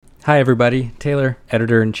Hi, everybody. Taylor,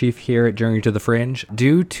 editor-in-chief here at Journey to the Fringe.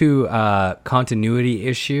 Due to a continuity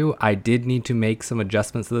issue, I did need to make some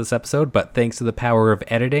adjustments to this episode, but thanks to the power of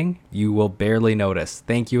editing, you will barely notice.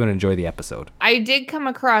 Thank you and enjoy the episode. I did come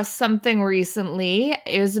across something recently.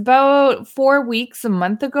 It was about 4 weeks, a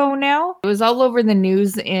month ago now. It was all over the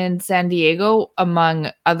news in San Diego,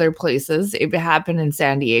 among other places. It happened in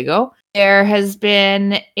San Diego. There has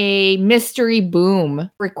been a mystery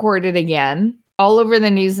boom recorded again. All over the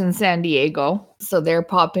news in San Diego. So they're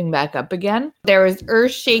popping back up again. There was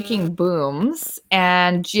earth-shaking booms,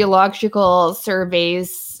 and geological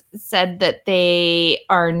surveys said that they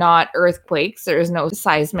are not earthquakes. There is no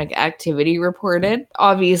seismic activity reported.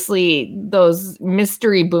 Obviously, those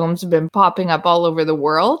mystery booms have been popping up all over the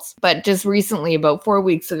world, but just recently, about 4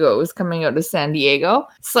 weeks ago, it was coming out of San Diego.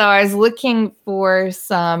 So I was looking for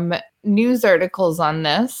some news articles on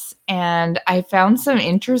this, and I found some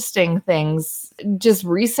interesting things, just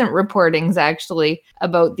recent reportings actually,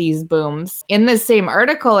 about these booms. In the same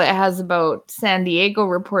article, it has about San Diego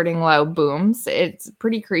reporting loud booms. It's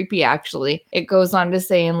pretty creepy, actually. It goes on to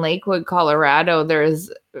say in Lakewood, Colorado, there's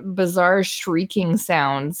bizarre shrieking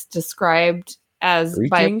sounds described as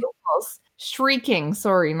by locals. Shrieking,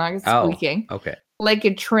 sorry, not squeaking. Oh, okay. Like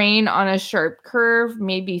a train on a sharp curve,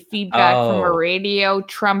 maybe feedback from a radio,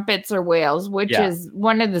 trumpets or whales, which is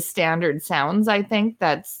one of the standard sounds, I think,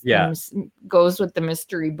 goes with the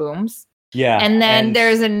mystery booms. Yeah. And then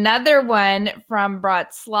there's another one from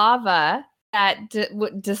Bratislava that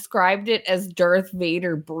described it as Darth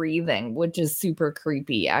Vader breathing, which is super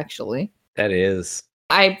creepy, actually. That is.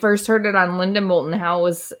 I first heard it on Linda Moulton Howe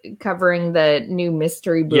was covering the new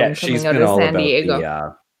mystery boom coming out of San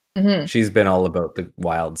Diego. She's been all about the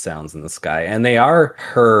wild sounds in the sky, and they are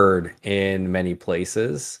heard in many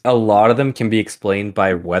places. A lot of them can be explained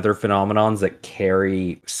by weather phenomenons that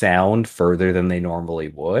carry sound further than they normally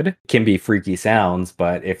would. Can be freaky sounds,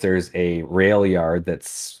 but if there's a rail yard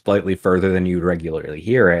that's slightly further than you'd regularly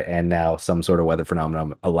hear it, and now some sort of weather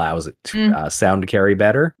phenomenon allows it to sound to carry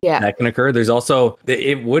better, that can occur. There's also,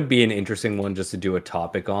 it would be an interesting one just to do a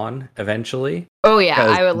topic on eventually. Oh yeah,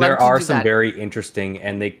 I would love to do that. There are some very interesting,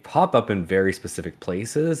 and they pop up in very specific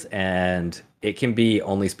places, and it can be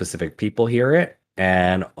only specific people hear it,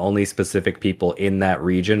 and only specific people in that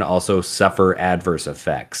region also suffer adverse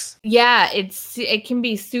effects. Yeah, it can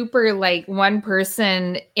be super, like, one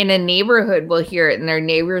person in a neighborhood will hear it and their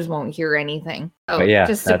neighbors won't hear anything. Oh, yeah,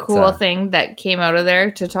 just a cool thing that came out of there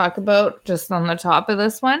to talk about just on the top of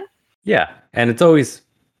this one. Yeah, and it's always...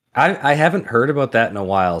 I haven't heard about that in a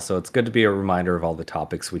while, so it's good to be a reminder of all the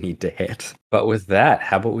topics we need to hit. But with that,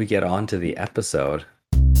 how about we get on to the episode?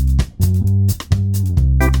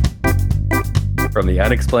 From the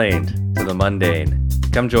unexplained to the mundane,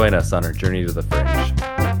 come join us on our journey to the fringe.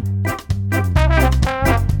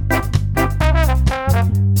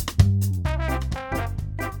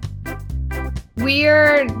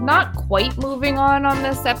 We're not quite moving on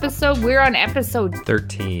this episode. We're on episode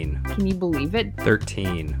 13. Can you believe it?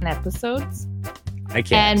 13 episodes. I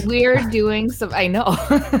can't. And we're doing some. I know.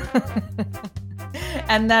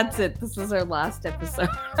 And that's it. This is our last episode.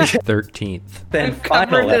 13th. Then we've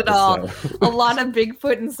covered it all. A lot of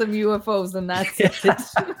Bigfoot and some UFOs, and that's it.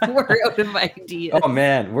 We're out of ideas. Oh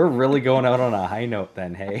man, we're really going out on a high note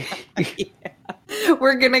then, hey?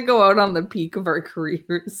 We're going to go out on the peak of our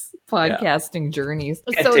careers, podcasting journeys.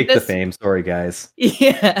 Can't take the fame. Sorry, guys.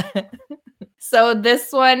 Yeah. So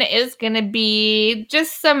this one is going to be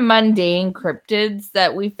just some mundane cryptids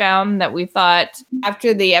that we found that we thought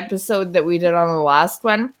after the episode that we did on the last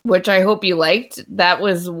one, which I hope you liked. That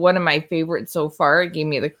was one of my favorites so far. It gave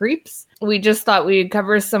me the creeps. We just thought we'd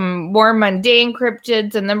cover some more mundane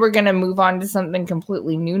cryptids, and then we're going to move on to something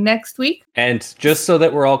completely new next week. And just so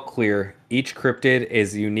that we're all clear, each cryptid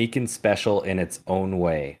is unique and special in its own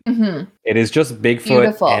way. Mm-hmm. It is just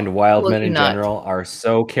Bigfoot and Wildmen in general are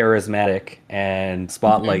so charismatic and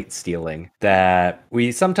spotlight stealing that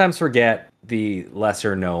we sometimes forget the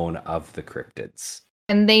lesser known of the cryptids.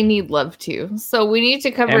 And they need love too. So we need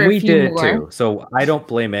to cover a few more. And we did too. So I don't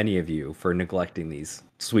blame any of you for neglecting these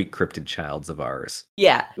sweet cryptid childs of ours.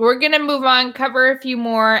 Yeah. We're going to move on, cover a few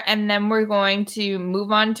more, and then we're going to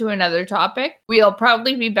move on to another topic. We'll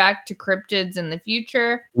probably be back to cryptids in the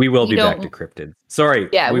future. We will be back to cryptids. Sorry,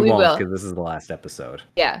 we won't because this is the last episode.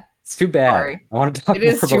 Yeah. It's too bad. Sorry. I want to talk more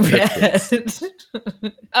about cryptids.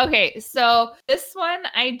 Okay, so this one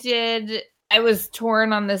I did I was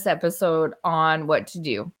torn on this episode on what to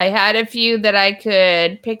do. I had a few that I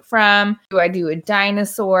could pick from. Do I do a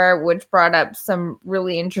dinosaur, which brought up some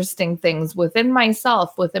really interesting things within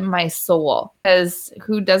myself, within my soul, because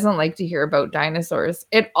who doesn't like to hear about dinosaurs?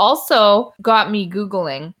 It also got me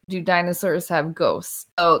Googling, do dinosaurs have ghosts?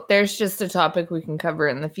 So there's just a topic we can cover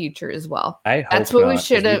in the future as well. I hope That's what we not, 'cause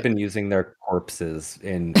should have. we've been using their corpses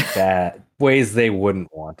in bad ways they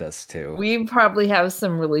wouldn't want us to. We probably have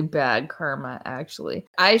some really bad karma, actually.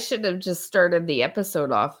 I should have just started the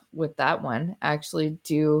episode off with that one. Actually,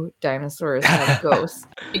 do dinosaurs have ghosts?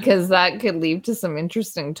 Because that could lead to some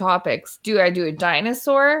interesting topics. Do I do a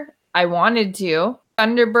dinosaur? I wanted to.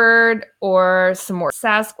 Thunderbird or some more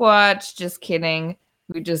Sasquatch? Just kidding.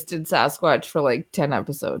 We just did Sasquatch for like 10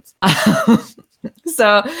 episodes.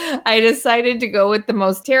 So I decided to go with the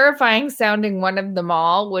most terrifying sounding one of them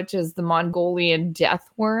all, which is the Mongolian death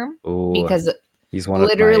worm. Ooh, Because he's one of my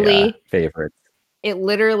literally, favorites. it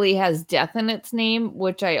literally has death in its name,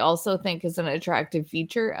 which I also think is an attractive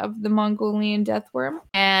feature of the Mongolian death worm.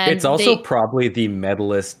 And It's also probably the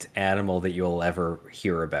metalist animal that you'll ever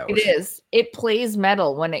hear about. it is. It plays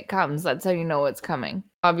metal when it comes. That's how you know it's coming.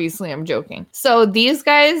 Obviously, I'm joking. So these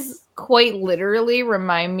guys quite literally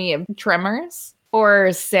remind me of tremors or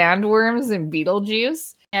sandworms in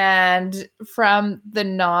Beetlejuice. And from the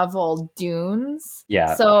novel Dunes.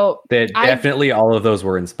 Yeah. So definitely all of those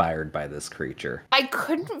were inspired by this creature. I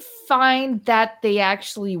couldn't find that they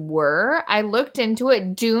actually were. I looked into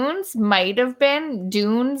it. Dunes might have been.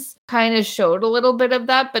 Dunes kind of showed a little bit of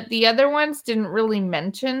that, but the other ones didn't really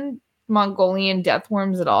mention Mongolian death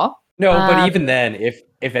worms at all. No, but even then, if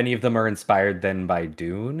any of them are inspired then by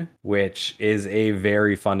Dune, which is a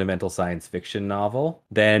very fundamental science fiction novel,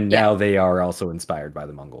 then now they are also inspired by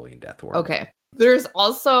the Mongolian death worm. Okay. There's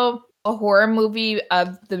also a horror movie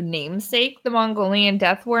of the namesake, the Mongolian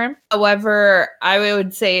death worm. However, I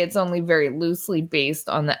would say it's only very loosely based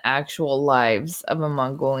on the actual lives of a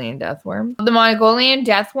Mongolian death worm. The Mongolian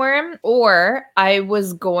death worm, or I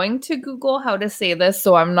was going to Google how to say this,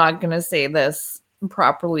 so I'm not going to say this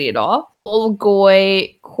properly at all.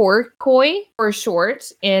 Olgoi Korkoi for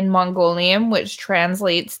short in Mongolian, which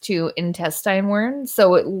translates to intestine worm.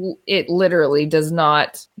 So it literally does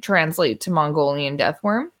not translate to Mongolian death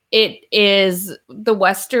worm. It is, the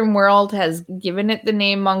Western world has given it the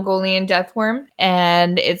name Mongolian death worm,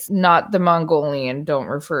 and it's not the Mongolian. Don't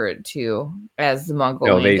refer it to as the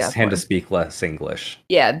Mongolian. No, they death tend worm. to speak less English.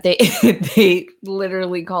 Yeah, they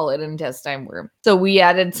literally call it intestine worm. So we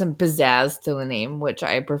added some pizzazz to the name, which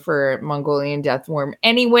I prefer Mongolian death worm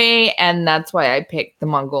anyway, and that's why I picked the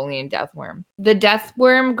Mongolian death worm. The death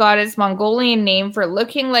worm got its Mongolian name for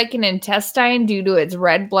looking like an intestine due to its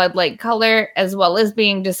red blood-like color, as well as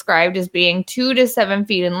being described as being 2 to 7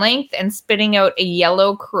 feet in length and spitting out a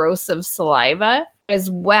yellow corrosive saliva,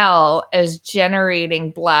 as well as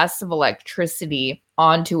generating blasts of electricity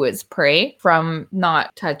onto its prey from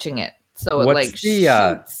not touching it. So it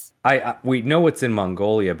shoots. We know it's in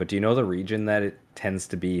Mongolia, but do you know the region that it tends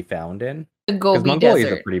to be found in? The Gobi Mongolia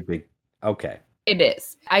Desert. is a pretty big. Okay. It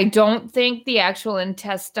is. I don't think the actual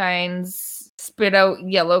intestines spit out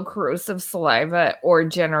yellow corrosive saliva or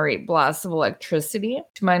generate blasts of electricity,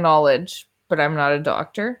 to my knowledge, but I'm not a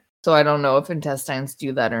doctor. So I don't know if intestines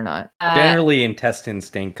do that or not. Generally, intestines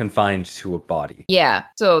stay confined to a body. Yeah,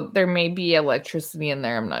 so there may be electricity in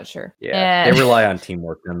there. I'm not sure. Yeah, they rely on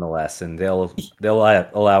teamwork nonetheless, and they'll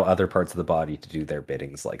allow other parts of the body to do their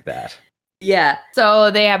biddings like that. Yeah. So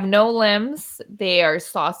they have no limbs. They are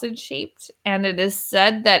sausage shaped, and it is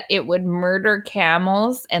said that it would murder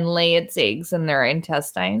camels and lay its eggs in their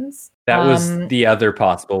intestines. That was the other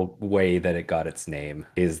possible way that it got its name,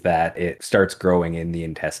 is that it starts growing in the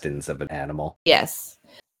intestines of an animal. Yes.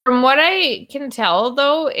 From what I can tell,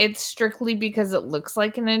 though, it's strictly because it looks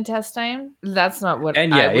like an intestine. That's not what.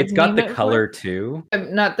 And yeah, it's got the color too.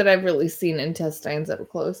 Not that I've really seen intestines up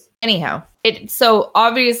close. Anyhow, so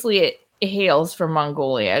obviously it hails from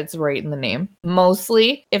Mongolia. It's right in the name.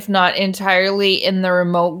 Mostly, if not entirely, in the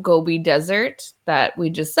remote Gobi Desert that we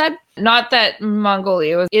just said. Not that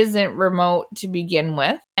Mongolia isn't remote to begin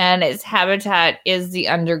with, and its habitat is the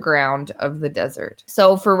underground of the desert.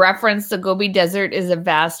 So for reference, the Gobi Desert is a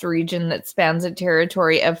vast region that spans a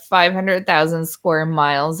territory of 500,000 square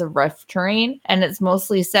miles of rough terrain, and it's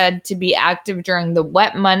mostly said to be active during the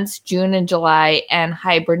wet months, June and July, and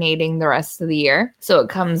hibernating the rest of the year. So it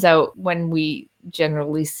comes out when we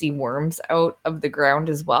generally see worms out of the ground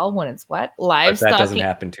as well when it's wet. Livestock. But that doesn't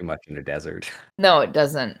happen too much in a desert. No, it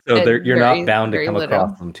doesn't. So you're not bound to come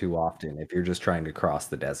across them too often if you're just trying to cross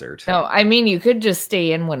the desert. No, I mean, you could just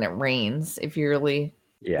stay in when it rains if you really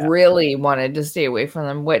Yeah. really wanted to stay away from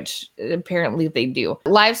them, which apparently they do.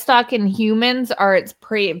 Livestock and humans are its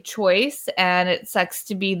prey of choice, and it sucks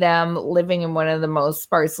to be them living in one of the most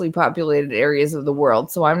sparsely populated areas of the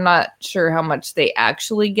world. So I'm not sure how much they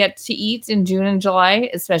actually get to eat in June and July,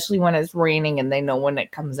 especially when it's raining and they know when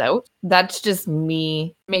it comes out. That's just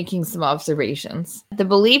me making some observations. The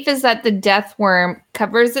belief is that the death worm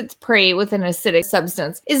covers its prey with an acidic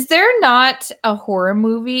substance. Is there not a horror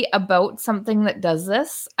movie about something that does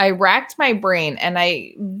this? I racked my brain and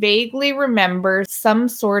I vaguely remember some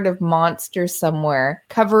sort of monster somewhere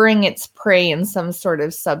covering its prey in some sort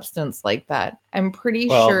of substance like that. I'm pretty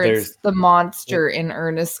sure it's the monster in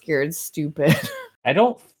Ernest Scared Stupid. I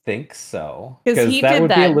don't think so, 'Cause because he that did would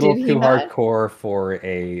be a that, little did he too not? hardcore for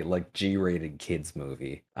a like G-rated kids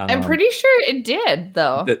movie. I'm pretty sure it did,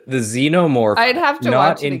 though. The xenomorph, I'd have to not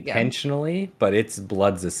watch it again. intentionally, but its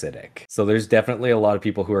blood's acidic. So there's definitely a lot of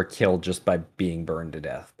people who are killed just by being burned to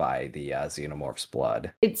death by the xenomorph's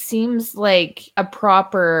blood. It seems like a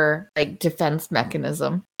proper like defense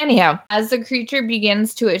mechanism. Anyhow, as the creature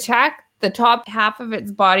begins to attack, the top half of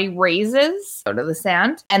its body raises out of the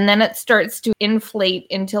sand, and then it starts to inflate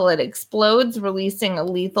until it explodes, releasing a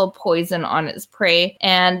lethal poison on its prey.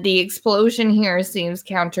 And the explosion here seems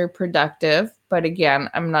counterproductive. But again,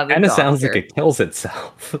 I'm not a Kind of doctor. sounds like it kills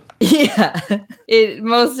itself. Yeah, it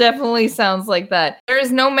most definitely sounds like that. There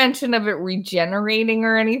is no mention of it regenerating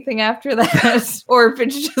or anything after that, or if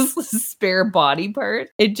it's just a spare body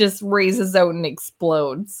part. It just raises out and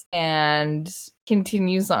explodes and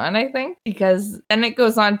continues on, I think, because then it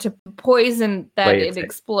goes on to poison that it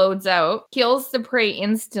explodes out, kills the prey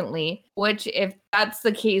instantly, which, if that's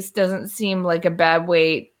the case, doesn't seem like a bad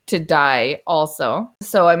way to die also.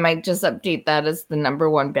 So I might just update that as the number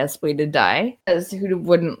one best way to die, as who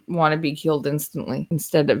wouldn't want to be killed instantly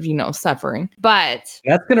instead of, suffering. But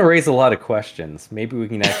that's going to raise a lot of questions. Maybe we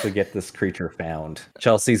can actually get this creature found.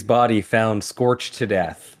 Chelsea's body found scorched to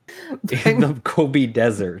death in the Gobi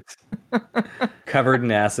Desert, covered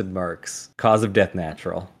in acid marks. Cause of death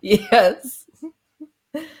natural. Yes.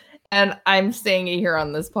 And I'm saying it here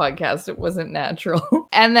on this podcast, it wasn't natural.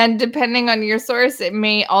 And then depending on your source, it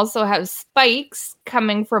may also have spikes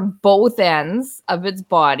coming from both ends of its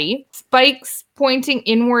body. Spikes pointing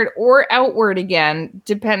inward or outward again,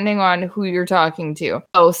 depending on who you're talking to.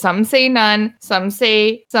 So some say none, some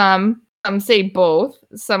say both,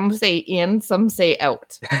 some say in, some say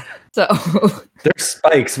out. So they're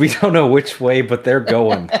spikes. We don't know which way, but they're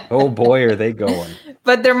going. Oh boy, are they going.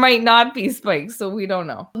 But there might not be spikes, so we don't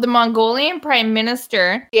know. The Mongolian Prime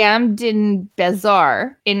Minister, Gamdin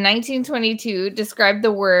Bezar, in 1922 described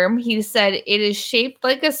the worm. He said, "It is shaped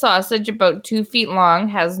like a sausage about 2 feet long,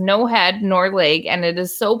 has no head nor leg, and it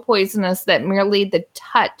is so poisonous that merely the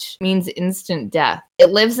touch means instant death. It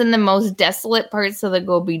lives in the most desolate parts of the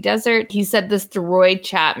Gobi Desert." He said this to Roy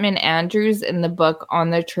Chapman Andrews in the book On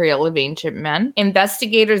the Trail of Ancient Men.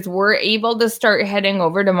 Investigators were able to start heading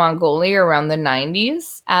over to Mongolia around the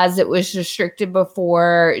 90s, as it was restricted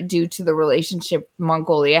before due to the relationship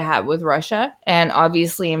Mongolia had with Russia. And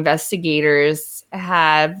obviously investigators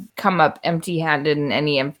have come up empty-handed in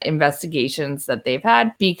any investigations that they've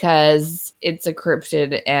had, because it's a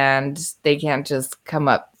cryptid and they can't just come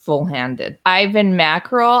up full-handed. Ivan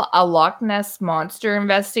Mackerel, a Loch Ness monster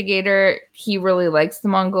investigator, he really likes the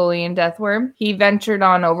Mongolian deathworm. He ventured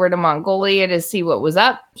on over to Mongolia to see what was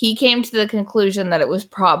up. He came to the conclusion that it was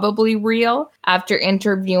probably real after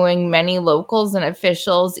interviewing many locals and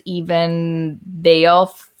officials. Even they all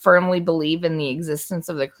firmly believe in the existence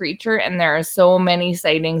of the creature, and there are so many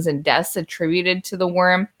sightings and deaths attributed to the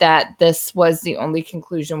worm that this was the only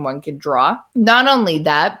conclusion one could draw. Not only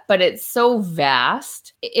that, but it's so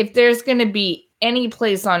vast. If there's going to be any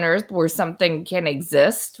place on Earth where something can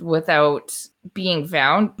exist without being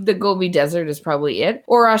found, the Gobi Desert is probably it,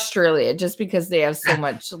 or Australia, just because they have so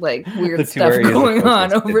much like weird stuff going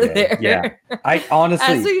on over there. Yeah, I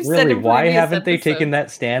honestly, really, why haven't they taken that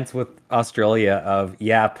stance with Australia of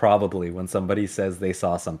probably, when somebody says they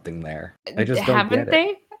saw something there? I just don't get it. Haven't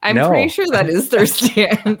they? I'm pretty sure that is their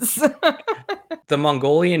stance. The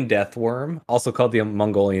Mongolian deathworm, also called the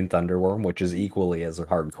Mongolian thunderworm, which is equally as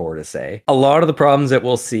hardcore to say. A lot of the problems that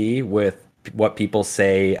we'll see with what people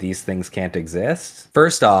say these things can't exist.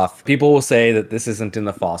 First off, people will say that this isn't in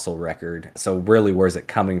the fossil record. So really, where's it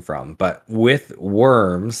coming from? But with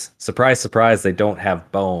worms, surprise, surprise, they don't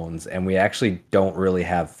have bones. And we actually don't really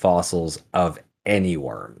have fossils of any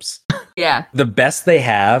worms. Yeah. The best they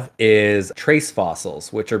have is trace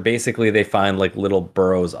fossils, which are basically they find like little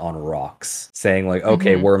burrows on rocks saying like,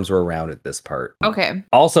 okay, worms were around at this part. Okay.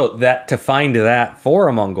 Also, that to find that for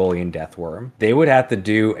a Mongolian deathworm, they would have to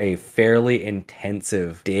do a fairly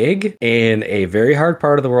intensive dig in a very hard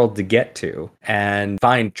part of the world to get to and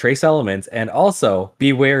find trace elements. And also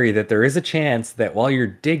be wary that there is a chance that while you're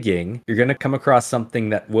digging, you're going to come across something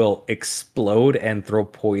that will explode and throw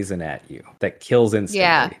poison at you that kills instantly.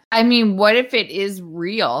 Yeah. I mean, what if it is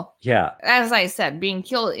real? Yeah. As I said, being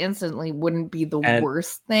killed instantly wouldn't be the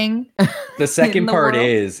worst thing. The second part world.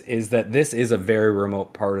 is that this is a very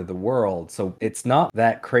remote part of the world. So it's not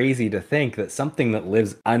that crazy to think that something that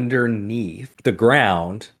lives underneath the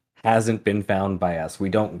ground hasn't been found by us. We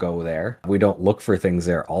don't go there. We don't look for things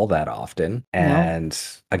there all that often. And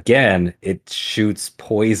again, it shoots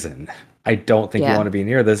poison. I don't think you want to be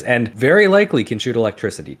near this, and very likely can shoot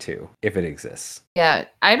electricity too, if it exists. Yeah,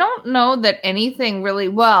 I don't know that anything really,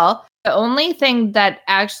 well, the only thing that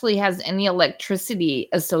actually has any electricity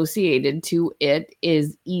associated to it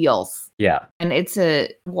is eels. Yeah. And it's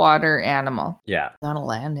a water animal. Yeah. Not a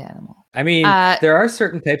land animal. I mean, there are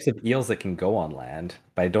certain types of eels that can go on land,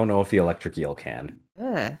 but I don't know if the electric eel can.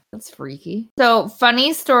 That's freaky. So,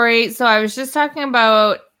 funny story. So, I was just talking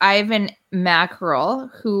about Ivan Mackerel,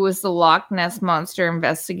 who was the Loch Ness Monster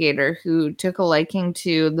investigator who took a liking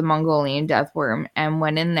to the Mongolian deathworm and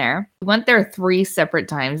went in there. He went there 3 separate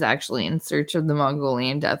times, actually, in search of the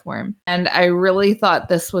Mongolian deathworm. And I really thought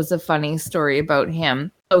this was a funny story about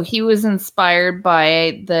him. So, he was inspired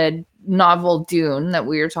by the novel Dune that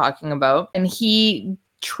we were talking about, and he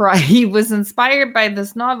was inspired by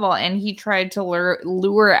this novel, and he tried to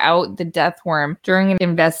lure out the deathworm during an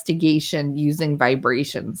investigation using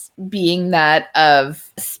vibrations, being that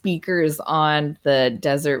of speakers on the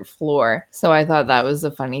desert floor. So I thought that was a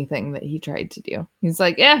funny thing that he tried to do. He's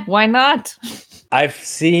like, yeah, why not? I'm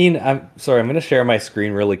sorry, I'm going to share my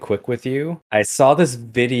screen really quick with you. I saw this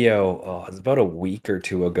video, it was about a week or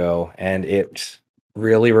 2 ago, and it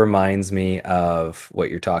really reminds me of what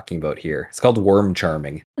you're talking about here. It's called worm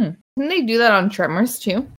charming. Didn't they do that on Tremors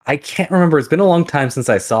too? I can't remember. It's been a long time since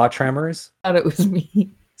I saw Tremors. I thought it was me.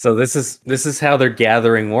 So this is how they're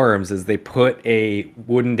gathering worms, is they put a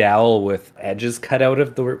wooden dowel with edges cut out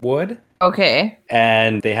of the wood. Okay.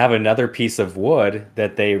 And they have another piece of wood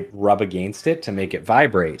that they rub against it to make it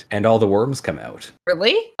vibrate, and all the worms come out.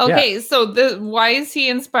 Really? Okay, yeah. So why is he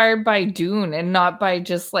inspired by Dune and not by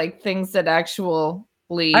just like things that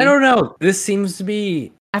actually... I don't know. This seems to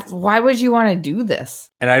be... Why would you want to do this?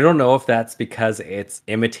 And I don't know if that's because it's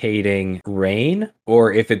imitating rain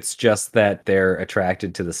or if it's just that they're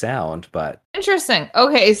attracted to the sound, but... Interesting.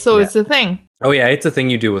 Okay, so it's a thing. Oh yeah, it's a thing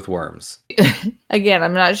you do with worms. Again,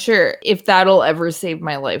 I'm not sure if that'll ever save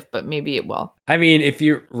my life, but maybe it will. I mean, if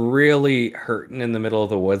you're really hurting in the middle of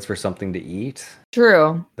the woods for something to eat...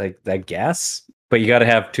 True. Like, I guess... But you got to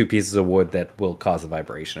have 2 pieces of wood that will cause a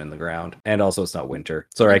vibration in the ground. And also, it's not winter.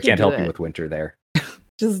 Sorry, I can't help you with winter there.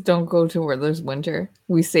 Just don't go to where there's winter.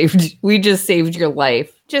 We just saved your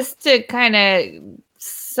life. Just to kind of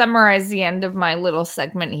summarize the end of my little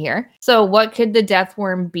segment here. So what could the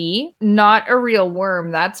deathworm be? Not a real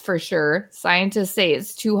worm, that's for sure. Scientists say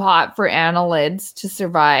it's too hot for annelids to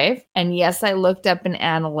survive. And yes, I looked up an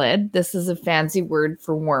annelid. This is a fancy word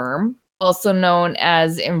for worm. Also known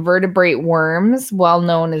as invertebrate worms, well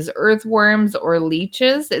known as earthworms or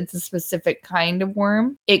leeches. It's a specific kind of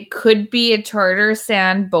worm. It could be a tartar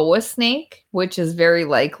sand boa snake, which is very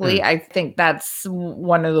likely. I think that's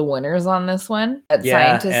one of the winners on this one that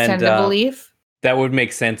scientists tend to believe. That would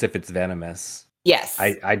make sense if it's venomous. Yes.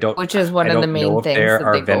 I don't. Which is one of the main things. There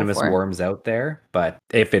are venomous worms out there, but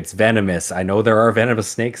if it's venomous, I know there are venomous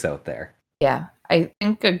snakes out there. Yeah. I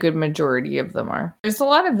think a good majority of them are. There's a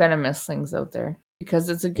lot of venomous things out there because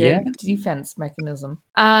it's a good defense mechanism.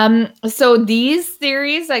 So these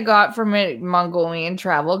theories I got from a Mongolian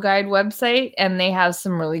travel guide website, and they have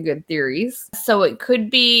some really good theories. So it could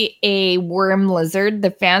be a worm lizard.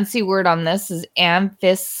 The fancy word on this is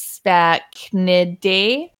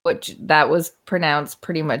Amphisbaenidae, which that was pronounced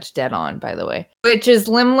pretty much dead on, by the way, which is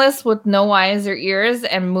limbless with no eyes or ears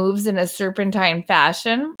and moves in a serpentine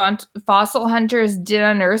fashion. Fossil hunters did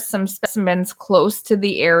unearth some specimens close to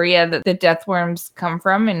the area that the deathworms come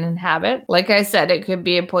from and inhabit. Like I said, it could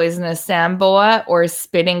be a poisonous sand boa or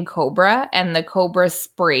spitting cobra, and the cobra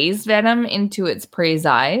sprays venom into its prey's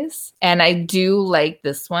eyes. And I do like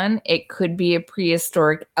this one. It could be a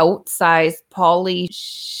prehistoric outsized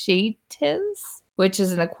Polychaetes, which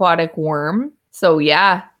is an aquatic worm. So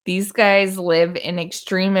yeah, These guys live in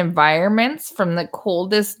extreme environments, from the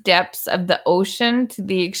coldest depths of the ocean to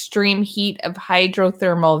the extreme heat of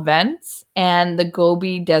hydrothermal vents. And the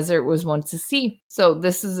Gobi Desert was once a sea. So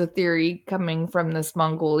this is a theory coming from this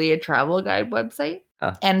Mongolia travel guide website.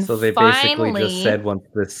 And so they basically just finally, said once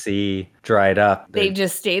the sea dried up, they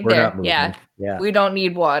just stayed we're there. not moving. Yeah. We don't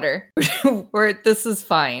need water. This is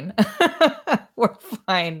fine. We're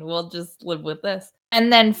fine. We'll just live with this.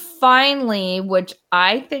 And then finally, which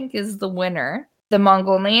I think is the winner, the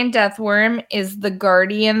Mongolian deathworm is the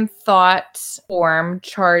guardian thought form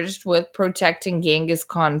charged with protecting Genghis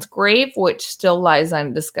Khan's grave, which still lies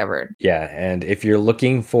undiscovered. Yeah, and if you're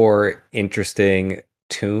looking for interesting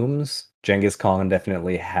tombs, Genghis Khan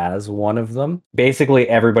definitely has one of them. Basically,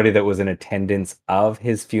 everybody that was in attendance of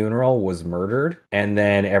his funeral was murdered, and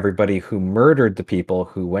then everybody who murdered the people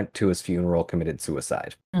who went to his funeral committed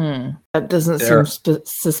suicide. That doesn't seem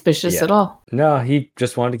suspicious at all. No, he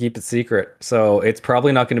just wanted to keep it secret. So it's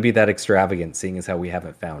probably not going to be that extravagant, seeing as how we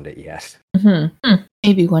haven't found it yet.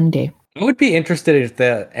 Maybe one day. I would be interested if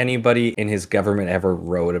anybody in his government ever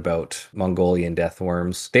wrote about Mongolian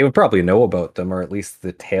deathworms. They would probably know about them, or at least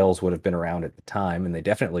the tales would have been around at the time, and they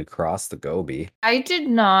definitely crossed the Gobi. I did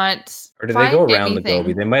not. Or did they go around the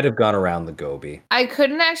Gobi? They might have gone around the Gobi. I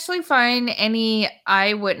couldn't actually find any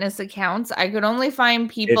eyewitness accounts. I could only find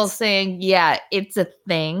people saying, yeah, it's a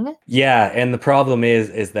thing. Yeah, and the problem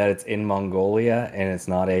is that it's in Mongolia, and it's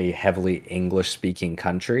not a heavily English-speaking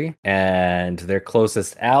country, and their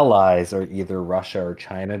closest allies are either Russia or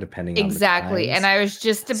China, depending on the times. And I was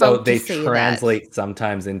just about to say that. So they translate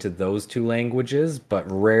sometimes into those two languages, but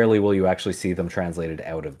rarely will you actually see them translated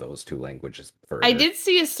out of those two languages further. I did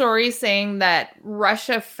see a story saying that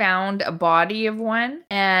Russia found a body of one,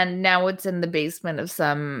 and now it's in the basement of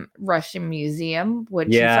some Russian museum.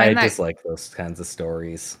 Which I just like those kinds of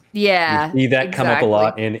stories. Yeah, you see that come up a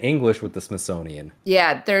lot in English with the Smithsonian.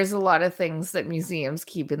 Yeah, there's a lot of things that museums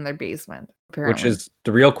keep in their basement. Apparently. Which is,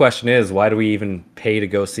 the real question is, why do we even pay to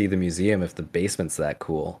go see the museum if the basement's that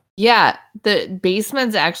cool? Yeah, the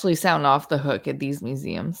basements actually sound off the hook at these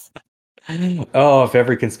museums. Oh, if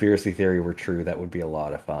every conspiracy theory were true, that would be a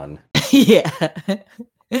lot of fun. Yeah.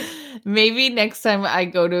 Maybe next time I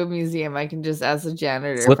go to a museum, I can just ask the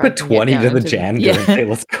janitor. Slip a 20 to the janitor and say,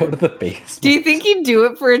 let's go to the basement. Do you think he'd do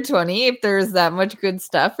it for a 20 if there was that much good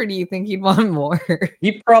stuff, or do you think he'd want more?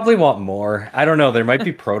 He'd probably want more. I don't know. There might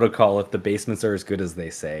be protocol if the basements are as good as they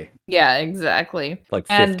say. Yeah, exactly. Like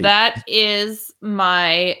 50. And that is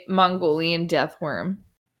my Mongolian deathworm.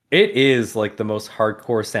 It is like the most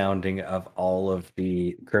hardcore sounding of all of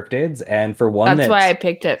the cryptids, and for one that's why I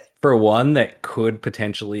picked it. For one that could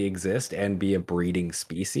potentially exist and be a breeding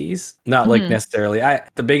species, not like necessarily.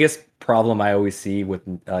 The biggest problem I always see with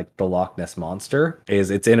like the Loch Ness monster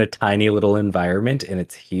is it's in a tiny little environment and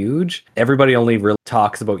it's huge. Everybody only really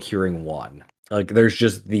talks about hearing one. Like there's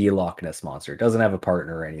just the Loch Ness monster. It doesn't have a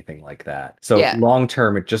partner or anything like that. So long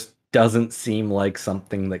term, it just doesn't seem like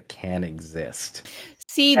something that can exist.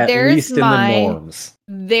 See, at least in the norms.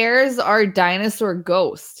 There's our dinosaur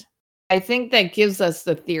ghost. I think that gives us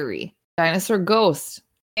the theory. Dinosaur ghost.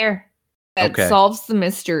 There. That solves the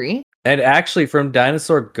mystery. And actually, from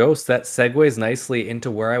dinosaur ghost, that segues nicely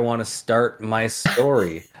into where I want to start my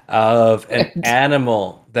story of an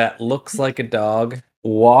animal that looks like a dog,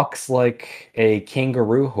 walks like a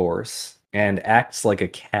kangaroo horse, and acts like a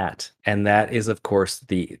cat. And that is, of course,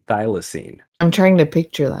 the thylacine. I'm trying to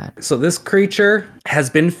picture that. So this creature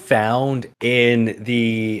has been found in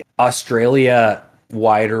the Australia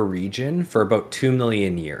wider region for about 2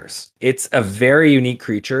 million years. It's a very unique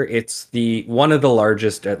creature. It's one of the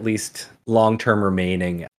largest, at least long-term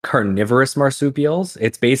remaining carnivorous marsupials.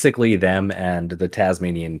 It's basically them and the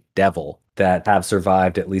Tasmanian devil that have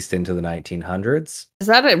survived at least into the 1900s. Is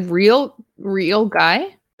that a real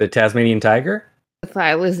guy? The Tasmanian tiger? The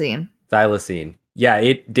thylacine. Thylacine. Yeah,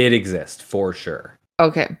 it did exist for sure.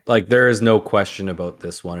 Okay. Like there is no question about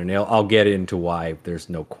this one, and I'll get into why there's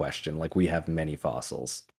no question. Like we have many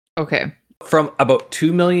fossils. Okay. From about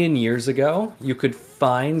 2 million years ago, you could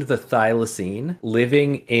find the thylacine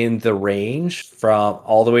living in the range from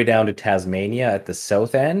all the way down to Tasmania at the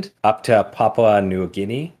south end up to Papua New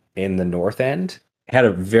Guinea in the north end. It had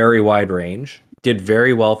a very wide range. Did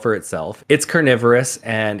very well for itself. It's carnivorous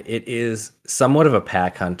and it is somewhat of a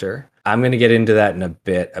pack hunter. I'm going to get into that in a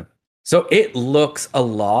bit. So it looks a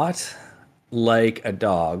lot like a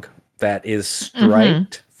dog that is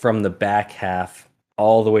striped from the back half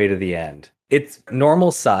all the way to the end. Its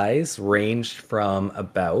normal size ranged from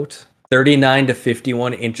about 39 to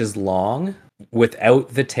 51 inches long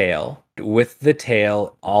without the tail, with the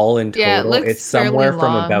tail all in Yeah, it total, it's looks fairly somewhere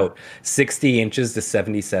from long. about 60 inches to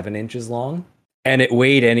 77 inches long. And it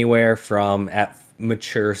weighed anywhere from at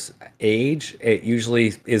mature age, it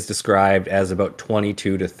usually is described as about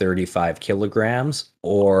 22 to 35 kilograms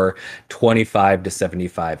or 25 to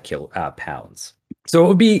 75 pounds. So it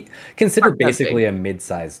would be considered Not that basically big. a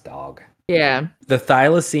mid-sized dog. Yeah. The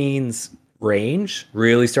thylacines range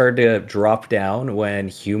really started to drop down when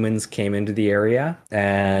humans came into the area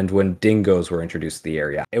and when dingoes were introduced to the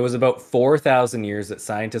area. It was about 4,000 years that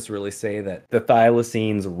scientists really say that the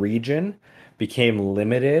thylacines region became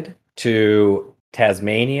limited to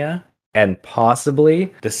Tasmania and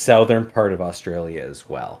possibly the southern part of Australia as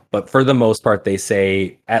well. But for the most part, they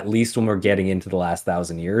say, at least when we're getting into the last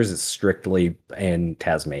 1,000 years, it's strictly in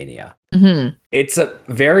Tasmania. Mm-hmm. It's a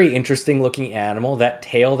very interesting looking animal. That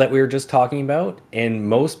tail that we were just talking about, in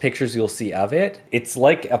most pictures you'll see of it, it's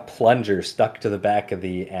like a plunger stuck to the back of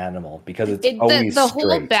the animal because it's always The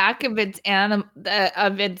whole straight. back of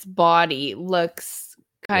its body looks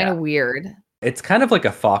kind of weird. It's kind of like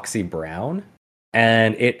a foxy brown,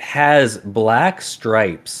 and it has black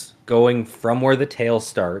stripes going from where the tail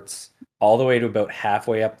starts all the way to about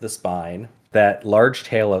halfway up the spine. That large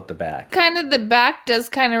tail out the back. Kind of the back does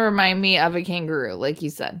kind of remind me of a kangaroo, like you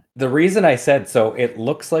said. The reason I said so, it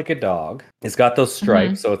looks like a dog. It's got those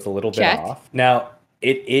stripes, so it's a little bit off. Now,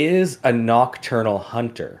 it is a nocturnal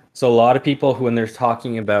hunter. So a lot of people who, when they're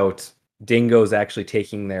talking about dingoes actually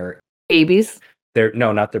taking their babies,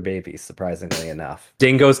 no, not their babies, surprisingly enough.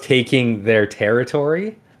 Dingoes taking their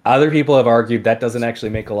territory. Other people have argued that doesn't actually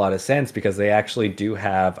make a lot of sense because they actually do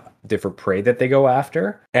have different prey that they go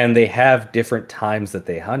after, and they have different times that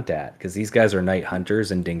they hunt at, because these guys are night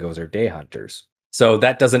hunters and dingoes are day hunters. So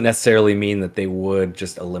that doesn't necessarily mean that they would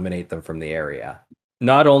just eliminate them from the area.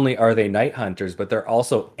 Not only are they night hunters, but they're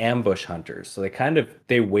also ambush hunters. So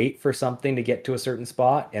they wait for something to get to a certain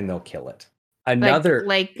spot and they'll kill it. Another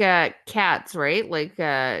like cats, right? Like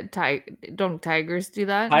don't tigers do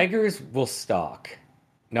that? Tigers will stalk.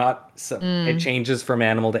 Not so it changes from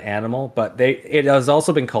animal to animal, but it has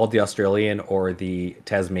also been called the Australian or the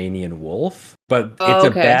Tasmanian wolf. But it's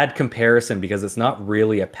a bad comparison because it's not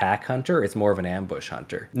really a pack hunter, it's more of an ambush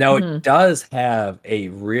hunter. Now it does have a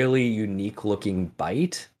really unique looking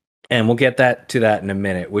bite, and we'll get to that in a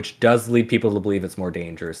minute, which does lead people to believe it's more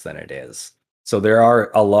dangerous than it is. So there are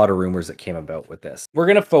a lot of rumors that came about with this. We're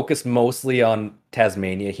going to focus mostly on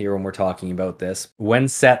Tasmania here when we're talking about this. When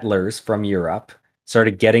settlers from Europe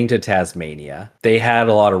started getting to Tasmania, they had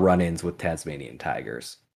a lot of run-ins with Tasmanian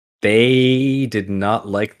tigers. They did not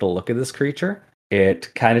like the look of this creature.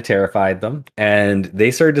 It kind of terrified them, and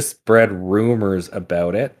they started to spread rumors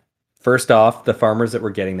about it. First off, the farmers that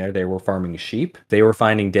were getting there, they were farming sheep. They were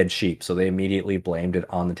finding dead sheep, so they immediately blamed it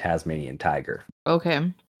on the Tasmanian tiger.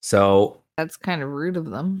 Okay. So that's kind of rude of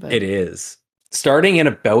them. But it is. Starting in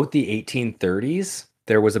about the 1830s,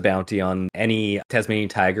 there was a bounty on any Tasmanian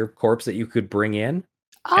tiger corpse that you could bring in.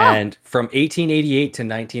 And from 1888 to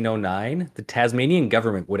 1909, the Tasmanian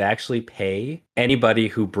government would actually pay anybody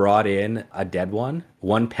who brought in a dead one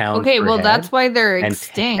 £1 okay, per well, head, that's why they're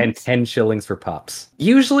extinct. and 10 shillings for pups.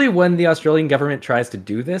 Usually when the Australian government tries to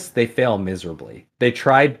do this, they fail miserably. They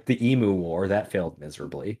tried the Emu War, that failed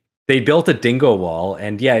miserably. They built a dingo wall,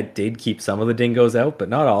 and yeah, it did keep some of the dingoes out, but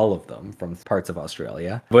not all of them from parts of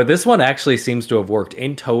Australia. But this one actually seems to have worked.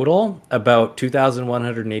 In total, about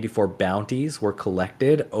 2,184 bounties were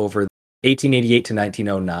collected over 1888 to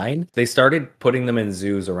 1909. They started putting them in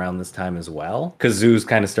zoos around this time as well, because zoos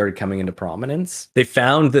kind of started coming into prominence. They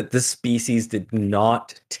found that this species did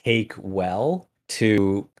not take well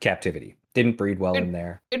to captivity. Didn't breed well in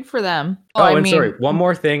there. Good for them. Well, sorry, one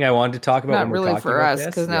more thing I wanted to talk about. Not really for us,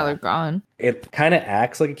 because now they're gone. It kind of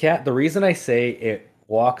acts like a cat. The reason I say it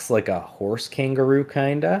walks like a horse kangaroo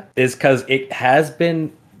kinda is because it has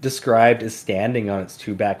been described as standing on its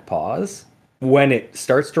two back paws. When it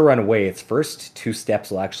starts to run away, its first two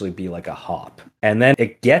steps will actually be like a hop. And then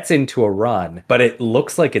it gets into a run, but it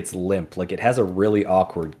looks like it's limp. Like it has a really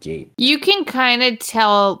awkward gait. You can kind of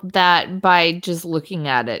tell that by just looking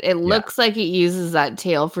at it. It looks like it uses that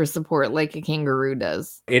tail for support like a kangaroo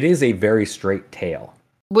does. It is a very straight tail.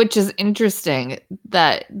 Which is interesting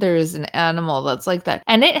that there's an animal that's like that.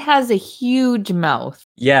 And it has a huge mouth.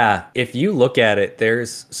 Yeah, if you look at it, there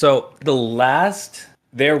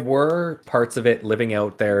were parts of it living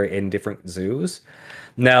out there in different zoos.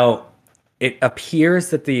 Now, It appears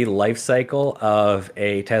that the life cycle of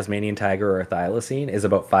a Tasmanian tiger or a thylacine is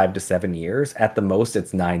about 5 to 7 years. At the most,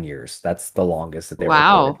 it's 9 years. That's the longest that they're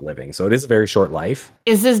Wow. reported living. So it is a very short life.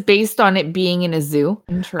 Is this based on it being in a zoo?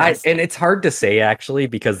 Interesting. And it's hard to say actually,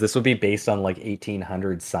 because this would be based on like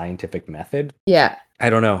 1800 scientific method. Yeah. I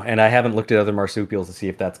don't know. And I haven't looked at other marsupials to see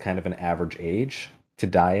if that's kind of an average age to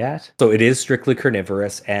die at. So it is strictly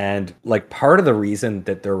carnivorous. And like part of the reason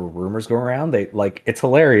that there were rumors going around, it's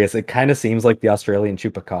hilarious. It kind of seems like the Australian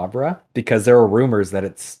chupacabra, because there were rumors that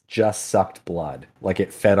it's just sucked blood, like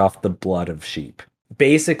it fed off the blood of sheep.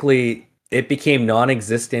 Basically, it became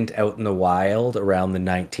non-existent out in the wild around the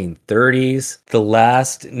 1930s. The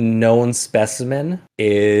last known specimen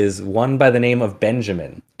is one by the name of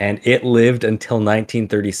Benjamin, and it lived until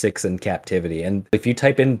 1936 in captivity. And if you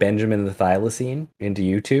type in Benjamin the thylacine into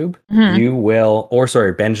YouTube, you will, or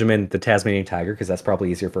sorry, Benjamin the Tasmanian tiger, because that's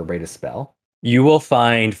probably easier for everybody to spell. You will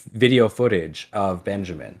find video footage of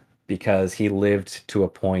Benjamin because he lived to a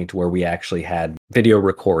point where we actually had video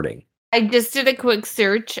recording. I just did a quick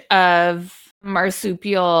search of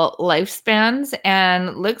marsupial lifespans,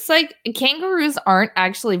 and looks like kangaroos aren't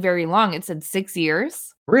actually very long. It said 6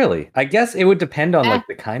 years. Really? I guess it would depend on like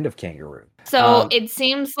the kind of kangaroo. So it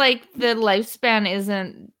seems like the lifespan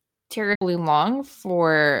isn't terribly long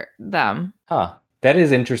for them. Huh. That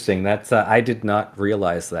is interesting. That's I did not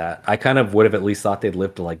realize that. I kind of would have at least thought they'd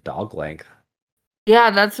live to like dog length.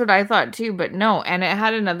 Yeah, that's what I thought too, but no. And it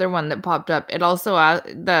had another one that popped up. It also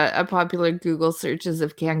a popular Google searches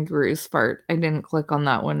of kangaroos fart. I didn't click on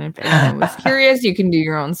that one. If anyone was curious, you can do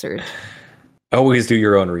your own search. Always do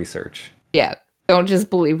your own research. Yeah, don't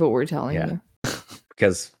just believe what we're telling you.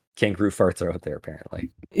 Because kangaroo farts are out there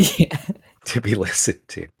apparently. Yeah. To be listened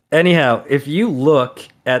to. Anyhow, if you look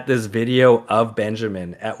at this video of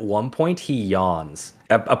Benjamin, at one point he yawns.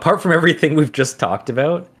 Apart from everything we've just talked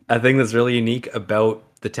about, a thing that's really unique about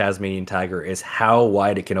the Tasmanian tiger is how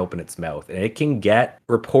wide it can open its mouth. And it can get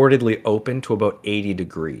reportedly open to about 80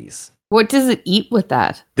 degrees. What does it eat with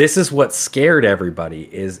that? This is what scared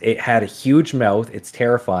everybody, is it had a huge mouth. It's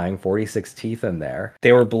terrifying, 46 teeth in there.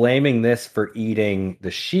 They were blaming this for eating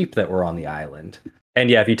the sheep that were on the island. And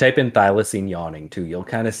yeah, if you type in thylacine yawning too, you'll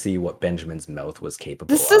kind of see what Benjamin's mouth was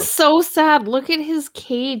capable of. This is so sad. Look at his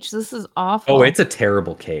cage. This is awful. Oh, it's a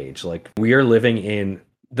terrible cage. Like, we are living in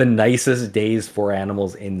the nicest days for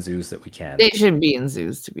animals in zoos that we can. They should be in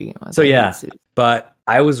zoos to begin with. So yeah, but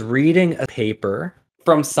I was reading a paper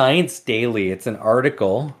from Science Daily. It's an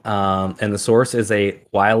article, and the source is a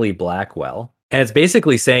Wiley Blackwell. And it's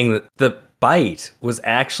basically saying that the bite was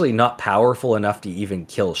actually not powerful enough to even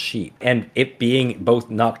kill sheep. And it being both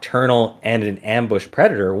nocturnal and an ambush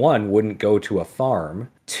predator, one, wouldn't go to a farm.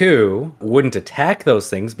 Two, wouldn't attack those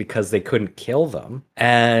things because they couldn't kill them.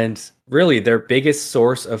 And really, their biggest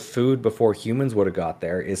source of food before humans would have got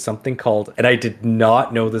there is something called, and I did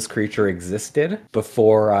not know this creature existed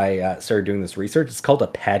before I started doing this research. It's called a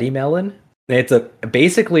pademelon. It's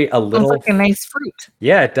basically a little... Sounds like a nice fruit.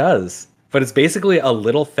 Yeah, it does. But it's basically a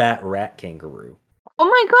little fat rat kangaroo. Oh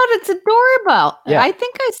my god, it's adorable. Yeah. I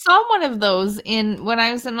think I saw one of those when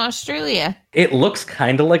I was in Australia. It looks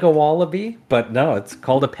kind of like a wallaby, but no, it's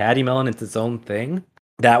called a pademelon. It's its own thing.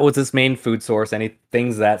 That was its main food source. Any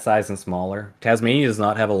things that size and smaller. Tasmania does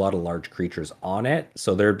not have a lot of large creatures on it,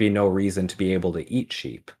 so there'd be no reason to be able to eat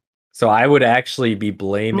sheep. So I would actually be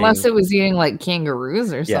blaming... Unless it was eating like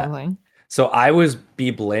kangaroos or something. So I would be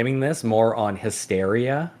blaming this more on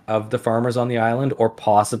hysteria of the farmers on the island, or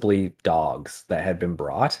possibly dogs that had been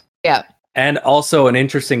brought. Yeah. And also an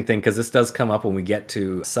interesting thing, because this does come up when we get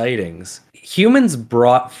to sightings, humans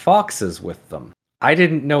brought foxes with them. I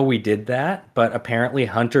didn't know we did that, but apparently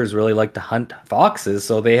hunters really like to hunt foxes,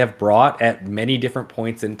 so they have brought, at many different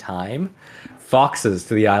points in time, foxes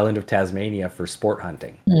to the island of Tasmania for sport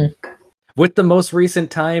hunting. With the most recent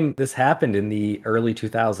time this happened in the early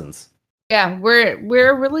 2000s. Yeah, we're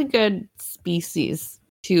a really good species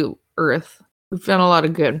to Earth. We've done a lot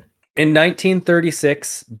of good. In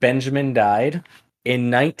 1936, Benjamin died. In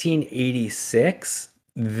 1986,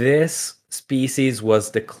 this species was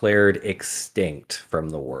declared extinct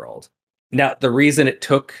from the world. Now, the reason it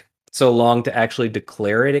took so long to actually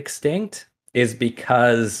declare it extinct is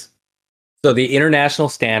because... So the international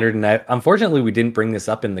standard, and unfortunately we didn't bring this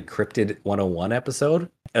up in the Cryptid 101 episode,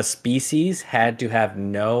 a species had to have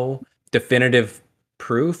no definitive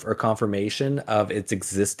proof or confirmation of its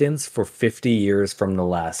existence for 50 years from the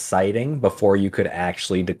last sighting before you could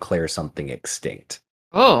actually declare something extinct.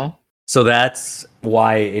 Oh. So that's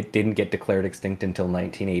why it didn't get declared extinct until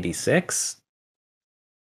 1986.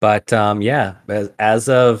 But yeah, as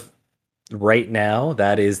of right now,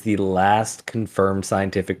 that is the last confirmed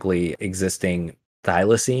scientifically existing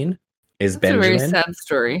thylacine is That's a very Benjamin. sad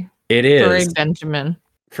story. It Sorry, is. Benjamin.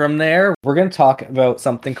 From there, we're going to talk about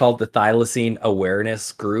something called the Thylacine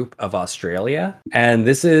Awareness Group of Australia. And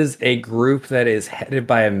this is a group that is headed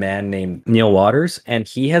by a man named Neil Waters. And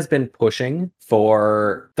he has been pushing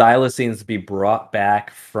for thylacines to be brought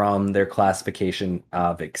back from their classification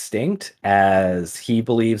of extinct, as he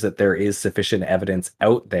believes that there is sufficient evidence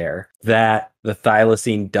out there that the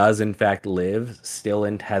thylacine does in fact live still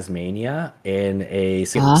in Tasmania in a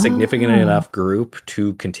significant enough group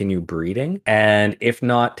to continue breeding. And if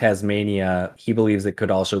not Tasmania, he believes it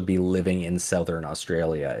could also be living in southern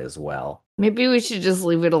Australia as well. Maybe we should just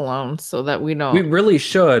leave it alone so that we don't. We really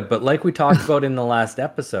should, but like we talked about in the last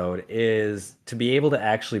episode, is to be able to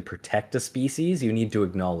actually protect a species, you need to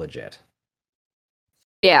acknowledge it.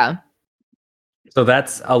 Yeah. So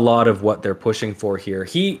that's a lot of what they're pushing for here.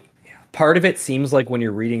 Part of it seems like when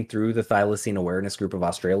you're reading through the Thylacine Awareness Group of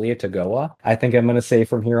Australia, TAGOA, I think I'm going to say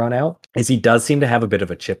from here on out, is he does seem to have a bit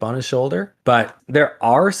of a chip on his shoulder. But there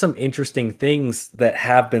are some interesting things that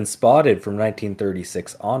have been spotted from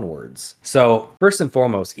 1936 onwards. So first and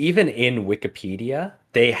foremost, even in Wikipedia,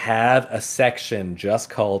 they have a section just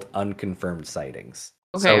called unconfirmed sightings.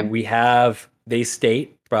 Okay. So they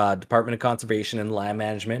state Department of Conservation and Land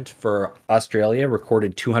Management for Australia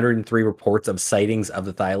recorded 203 reports of sightings of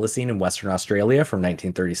the thylacine in Western Australia from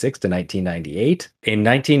 1936 to 1998. In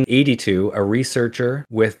 1982, a researcher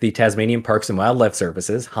with the Tasmanian Parks and Wildlife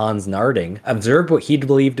Services, Hans Narding, observed what he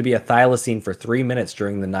believed to be a thylacine for 3 minutes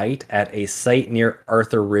during the night at a site near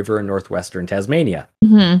Arthur River in northwestern Tasmania.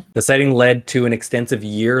 Mm-hmm. The sighting led to an extensive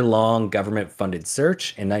year-long government-funded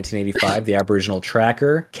search. In 1985, the Aboriginal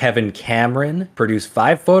tracker, Kevin Cameron, produced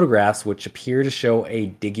 5 photographs which appear to show a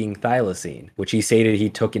digging thylacine, which he stated he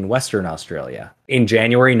took in Western Australia. In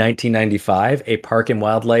January 1995, a park and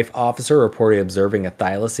wildlife officer reported observing a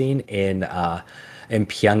thylacine in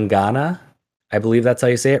Pyangana, I believe that's how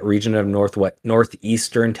you say it, region of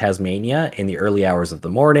northeastern Tasmania in the early hours of the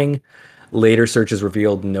morning. Later searches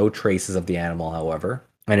revealed no traces of the animal, however.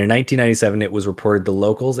 And in 1997, it was reported the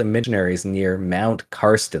locals and missionaries near Mount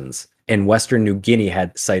Carstens in Western New Guinea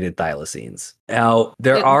had sighted thylacines. Now,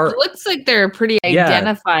 it looks like they're a pretty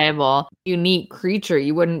identifiable, unique creature.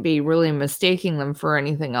 You wouldn't be really mistaking them for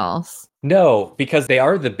anything else. No, because they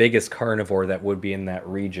are the biggest carnivore that would be in that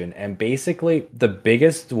region. And basically, the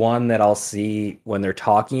biggest one that I'll see when they're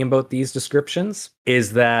talking about these descriptions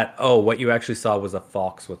is that, what you actually saw was a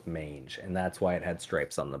fox with mange, and that's why it had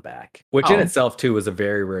stripes on the back. Which in itself, too, is a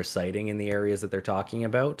very rare sighting in the areas that they're talking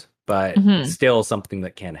about, but still something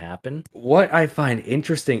that can happen. What I find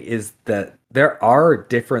interesting is that there are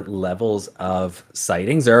different levels of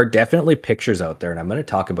sightings. There are definitely pictures out there, and I'm going to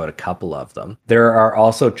talk about a couple of them. There are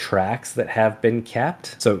also tracks that have been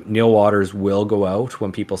kept. So Neil Waters will go out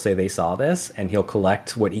when people say they saw this, and he'll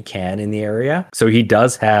collect what he can in the area. So he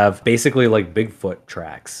does have basically like Bigfoot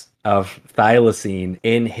tracks of thylacine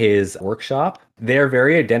in his workshop. They're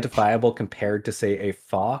very identifiable compared to, say, a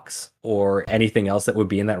fox or anything else that would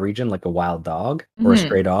be in that region, like a wild dog or a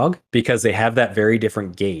stray dog, because they have that very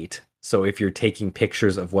different gait. So if you're taking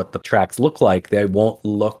pictures of what the tracks look like, they won't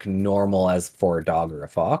look normal as for a dog or a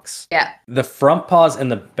fox. Yeah. The front paws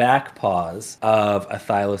and the back paws of a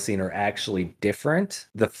thylacine are actually different.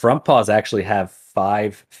 The front paws actually have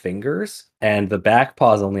 5 fingers, and the back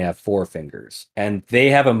paws only have 4 fingers. And they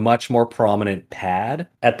have a much more prominent pad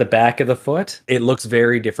at the back of the foot. It looks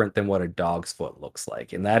very different than what a dog's foot looks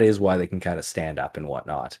like. And that is why they can kind of stand up and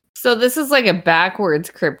whatnot. So this is like a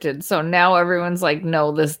backwards cryptid. So now everyone's like,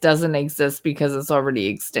 no, this doesn't exist because it's already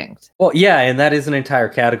extinct. Well, yeah, and that is an entire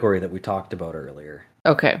category that we talked about earlier.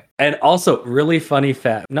 Okay. And also, really funny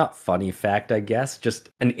fact, not funny fact, I guess, just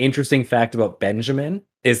an interesting fact about Benjamin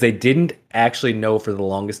is they didn't actually know for the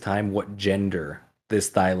longest time what gender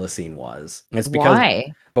this thylacine was. And it's because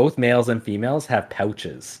both males and females have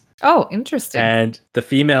pouches. Oh, interesting. And the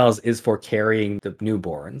females is for carrying the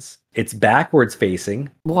newborns. It's backwards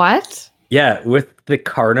facing. What? Yeah, with the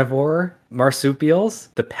carnivore marsupials,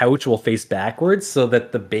 the pouch will face backwards so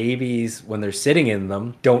that the babies, when they're sitting in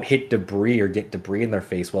them, don't hit debris or get debris in their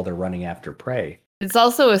face while they're running after prey. It's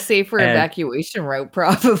also a safer evacuation route,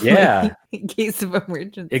 probably. Yeah. In case of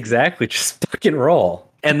emergency. Exactly. Just fucking roll.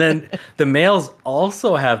 And then the males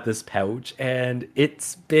also have this pouch, and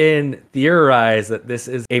it's been theorized that this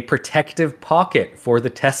is a protective pocket for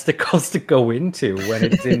the testicles to go into when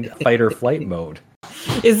it's in fight or flight mode.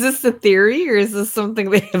 Is this a theory, or is this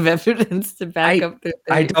something they have evidence to back up their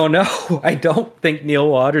theory? I don't know. I don't think Neil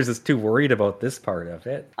Waters is too worried about this part of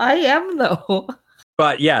it. I am, though.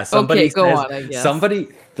 But yeah, Okay, go on, I guess. somebody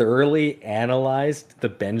thoroughly analyzed the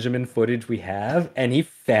Benjamin footage we have, and he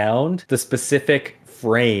found the specific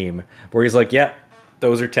frame where he's like, "Yep,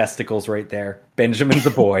 those are testicles right there. Benjamin's a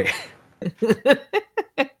boy."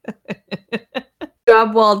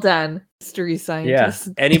 Job well done, mystery Yeah. scientist.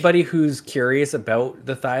 Anybody who's curious about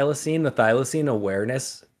the Thylacine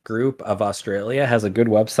Awareness Group of Australia has a good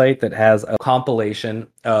website that has a compilation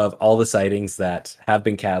of all the sightings that have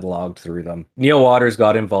been cataloged through them. Neil Waters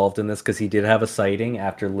got involved in this because he did have a sighting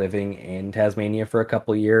after living in Tasmania for a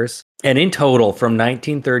couple years. And in total, from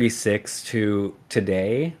 1936 to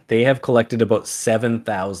today, they have collected about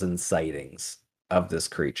 7,000 sightings of this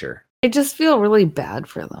creature. I just feel really bad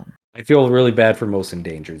for them. I feel really bad for most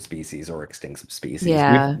endangered species or extinct species.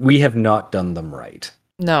 Yeah. We have not done them right.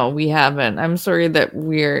 No, we haven't. I'm sorry that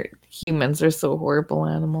humans are so horrible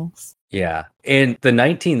animals. Yeah. In the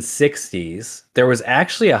 1960s, there was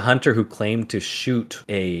actually a hunter who claimed to shoot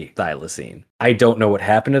a thylacine. I don't know what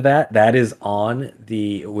happened to that. That is on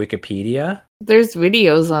the Wikipedia. There's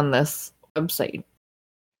videos on this website.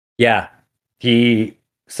 Yeah.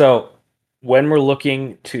 So when we're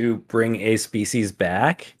looking to bring a species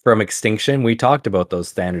back from extinction, we talked about those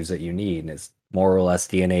standards that you need. And it's more or less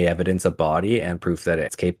DNA evidence of body and proof that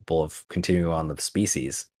it's capable of continuing on the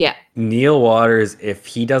species. Yeah. Neil Waters, if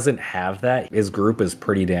he doesn't have that, his group is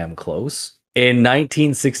pretty damn close. In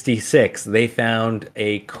 1966, they found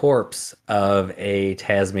a corpse of a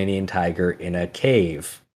Tasmanian tiger in a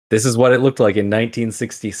cave. This is what it looked like in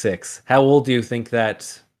 1966. How old do you think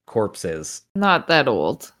that corpse is? Not that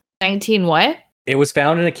old. 19 what? It was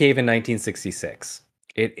found in a cave in 1966.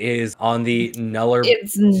 It is on the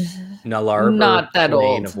It's Nullarbor not that Plain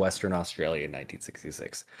old. of Western Australia in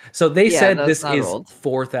 1966. So they Yeah, said that's this not is old.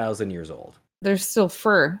 4,000 years old. There's still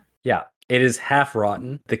fur. Yeah, it is half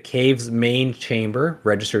rotten. The cave's main chamber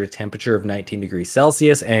registered a temperature of 19 degrees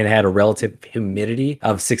Celsius and had a relative humidity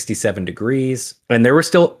of 67 degrees. And there were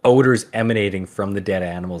still odors emanating from the dead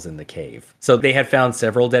animals in the cave. So they had found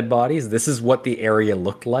several dead bodies. This is what the area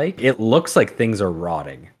looked like. It looks like things are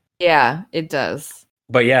rotting. Yeah, it does.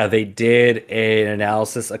 But yeah, they did an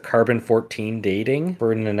analysis, a carbon-14 dating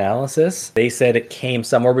for an analysis. They said it came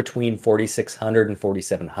somewhere between 4,600 and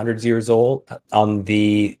 4,700 years old. On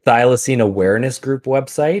the Thylacine Awareness Group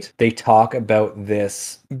website, they talk about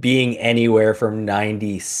this being anywhere from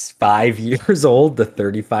 95 years old to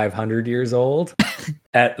 3,500 years old.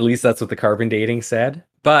 At least that's what the carbon dating said.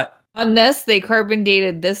 But on this, they carbon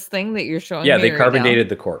dated this thing that you're showing me. Yeah, they right carbon now. dated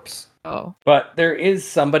the corpse. Oh. But there is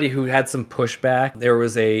somebody who had some pushback. There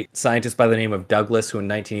was a scientist by the name of Douglas who in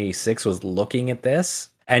 1986 was looking at this.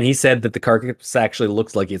 And he said that the carcass actually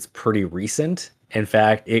looks like it's pretty recent. In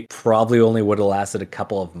fact, it probably only would have lasted a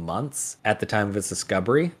couple of months at the time of its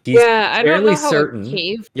discovery. He's I don't know how a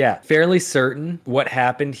cave. Yeah, fairly certain. What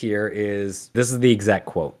happened here is, this is the exact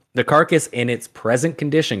quote. The carcass in its present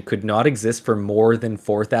condition could not exist for more than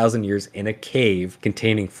 4,000 years in a cave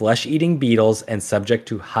containing flesh-eating beetles and subject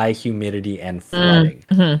to high humidity and flooding.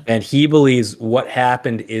 Mm-hmm. And he believes what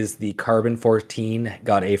happened is the carbon-14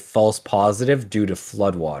 got a false positive due to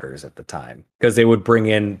floodwaters at the time, because they would bring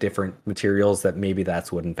in different materials that maybe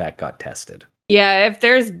that's what in fact got tested. Yeah, if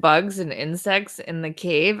there's bugs and insects in the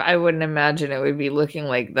cave, I wouldn't imagine it would be looking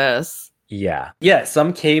like this. Yeah,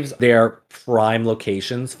 some caves, they are prime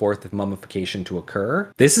locations for the mummification to occur.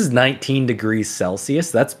 This is 19 degrees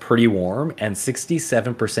Celsius. That's pretty warm, and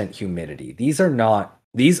 67% humidity. These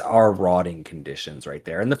are rotting conditions right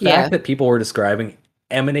there. And the fact that people were describing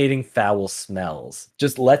emanating foul smells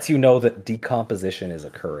just lets you know that decomposition is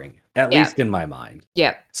occurring, at least in my mind.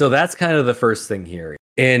 Yeah. So that's kind of the first thing here.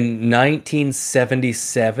 In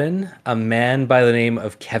 1977, a man by the name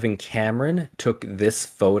of Kevin Cameron took this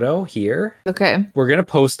photo here. Okay. We're going to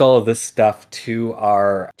post all of this stuff to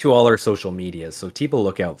all our social medias, so keep a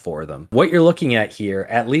lookout for them. What you're looking at here,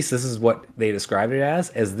 at least this is what they described it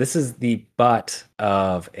as this is the butt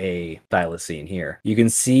of a thylacine here. You can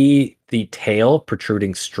see the tail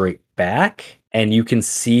protruding straight back, and you can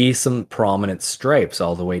see some prominent stripes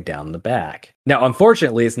all the way down the back. Now,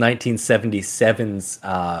 unfortunately, it's 1977's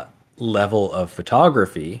level of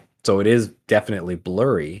photography, so it is definitely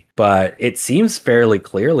blurry, but it seems fairly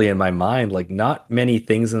clearly in my mind, like not many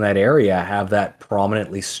things in that area have that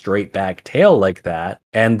prominently straight back tail like that,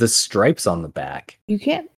 and the stripes on the back. You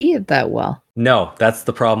can't see it that well. No, that's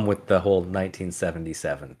the problem with the whole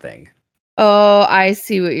 1977 thing. Oh, I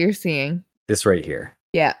see what you're seeing. This right here.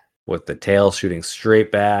 Yeah. With the tail shooting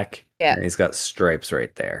straight back. Yeah. And he's got stripes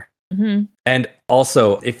right there. Mm-hmm. And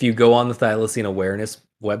also, if you go on the Thylacine Awareness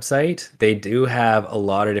website, they do have a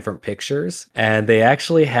lot of different pictures, and they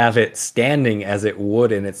actually have it standing as it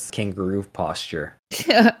would in its kangaroo posture.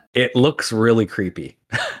 It looks really creepy.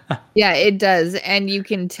 Yeah, it does. And you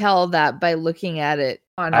can tell that by looking at it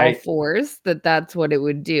on all fours that that's what it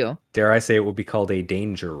would do. Dare I say it would be called a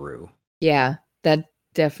dangeroo. Yeah, that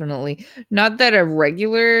definitely. Not that a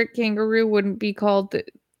regular kangaroo wouldn't be called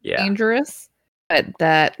dangerous, but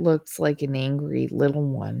that looks like an angry little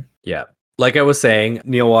one. Yeah. Like I was saying,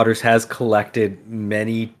 Neil Waters has collected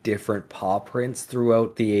many different paw prints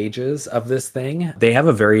throughout the ages of this thing. They have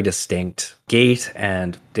a very distinct gait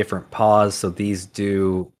and different paws, so these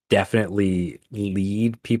do definitely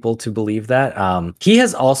lead people to believe that. He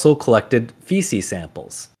has also collected feces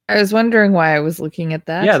samples. I was wondering why I was looking at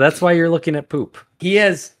that. Yeah, that's why you're looking at poop. He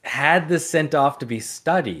has had this sent off to be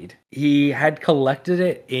studied. He had collected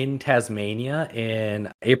it in Tasmania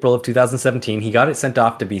in April of 2017. He got it sent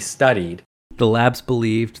off to be studied. The labs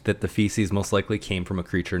believed that the feces most likely came from a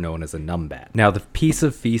creature known as a numbat. Now, the piece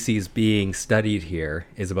of feces being studied here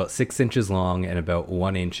is about 6 inches long and about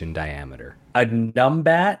 1 inch in diameter. A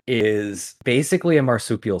numbat is basically a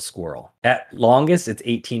marsupial squirrel. At longest, it's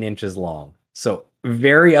 18 inches long. So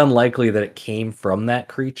very unlikely that it came from that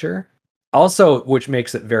creature. Also, which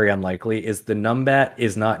makes it very unlikely, is the numbat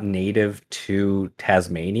is not native to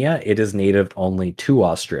Tasmania. It is native only to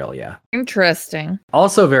Australia. Interesting.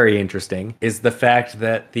 Also very interesting is the fact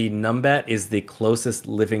that the numbat is the closest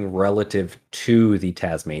living relative to the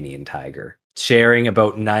Tasmanian tiger, sharing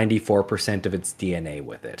about 94% of its DNA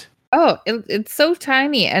with it. Oh, it's so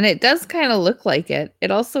tiny, and it does kind of look like it.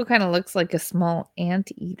 It also kind of looks like a small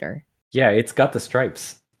anteater. Yeah, it's got the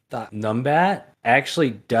stripes. The numbat actually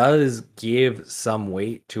does give some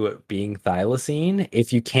weight to it being thylacine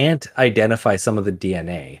if you can't identify some of the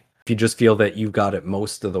DNA. If you just feel that you've got it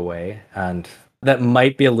most of the way, and that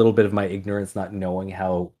might be a little bit of my ignorance not knowing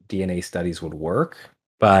how DNA studies would work,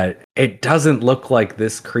 but it doesn't look like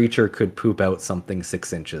this creature could poop out something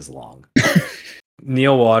 6 inches long.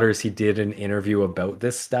 Neil Waters, he did an interview about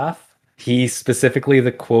this stuff. He specifically,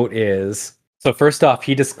 the quote is, so first off,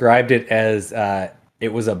 he described it as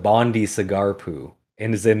it was a Bondi cigar poo,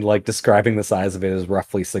 and is in like describing the size of it as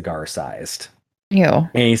roughly cigar sized. Ew. And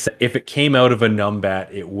he said if it came out of a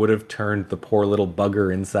numbat, it would have turned the poor little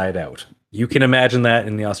bugger inside out. You can imagine that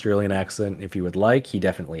in the Australian accent if you would like. He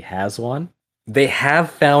definitely has one. They have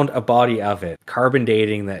found a body of it. Carbon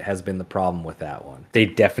dating that has been the problem with that one. They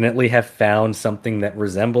definitely have found something that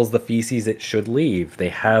resembles the feces it should leave. They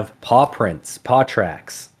have paw prints, paw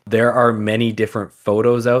tracks. There are many different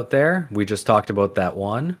photos out there. We just talked about that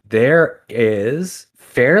one. There is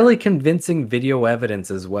fairly convincing video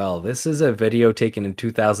evidence as well. This is a video taken in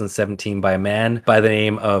 2017 by a man by the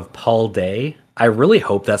name of Paul Day. I really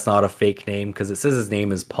hope that's not a fake name because it says his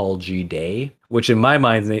name is Paul G. Day, which in my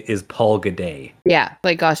mind is Paul G'day. Yeah,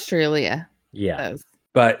 like Australia. Yeah.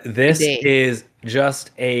 But this is just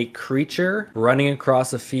a creature running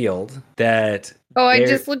across a field that... Oh, I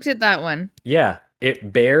just looked at that one. Yeah.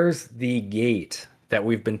 It bears the gait that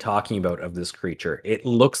we've been talking about of this creature. It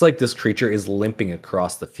looks like this creature is limping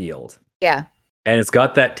across the field. Yeah. And it's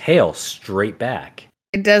got that tail straight back.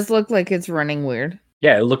 It does look like it's running weird.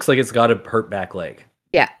 Yeah, it looks like it's got a hurt back leg.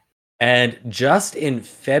 Yeah. And just in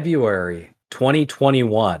February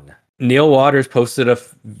 2021, Neil Waters posted a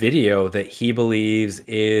video that he believes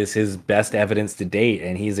is his best evidence to date,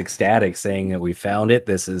 and he's ecstatic, saying that we found it.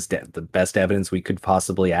 This is the best evidence we could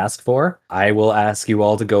possibly ask for. I will ask you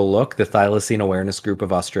all to go look. The Thylacine Awareness Group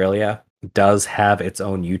of Australia does have its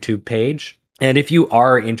own YouTube page. And if you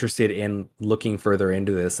are interested in looking further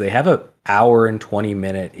into this, they have an hour and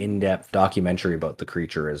 20-minute in-depth documentary about the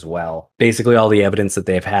creature as well. Basically all the evidence that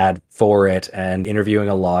they've had for it and interviewing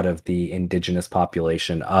a lot of the indigenous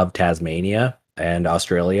population of Tasmania and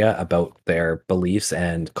Australia about their beliefs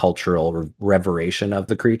and cultural reveration of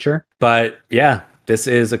the creature. But yeah, this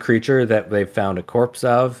is a creature that they've found a corpse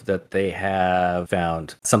of, that they have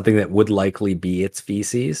found something that would likely be its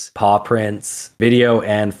feces, paw prints, video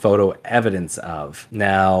and photo evidence of.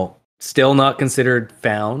 Now, still not considered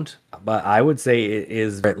found, but I would say it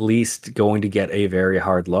is at least going to get a very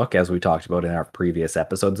hard look, as we talked about in our previous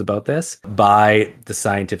episodes about this, by the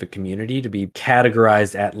scientific community to be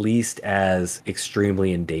categorized at least as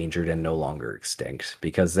extremely endangered and no longer extinct,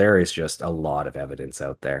 because there is just a lot of evidence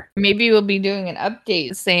out there. Maybe we'll be doing an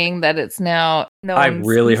update saying that it's now known. I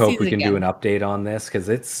really hope we can do an update on this, because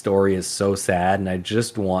its story is so sad, and I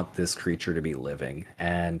just want this creature to be living.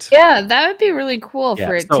 And yeah, that would be really cool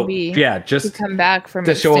for it to be just to come back from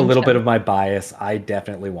to show a little little bit of my bias. I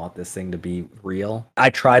definitely want this thing to be real. I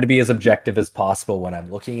try to be as objective as possible when I'm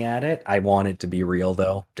looking at it. I want it to be real,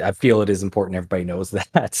 though. I feel it is important everybody knows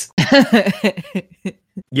that.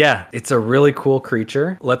 Yeah, it's a really cool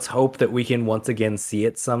creature. Let's hope that we can once again see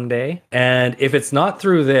it someday. And if it's not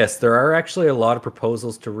through this, there are actually a lot of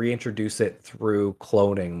proposals to reintroduce it through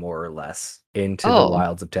cloning, more or less, into the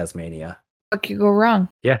wilds of Tasmania. What could go wrong?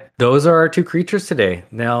 Yeah, those are our two creatures today.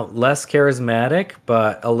 Now, less charismatic,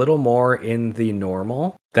 but a little more in the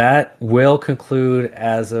normal. That will conclude,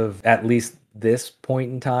 as of at least this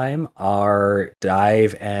point in time, our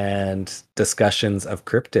dive and discussions of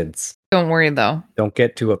cryptids. Don't worry, though. Don't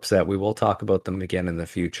get too upset. We will talk about them again in the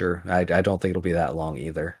future. I don't think it'll be that long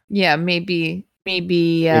either. Yeah, maybe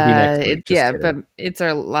next week. But it's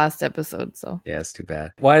our last episode, so. Yeah, it's too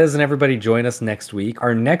bad. Why doesn't everybody join us next week?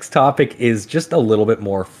 Our next topic is just a little bit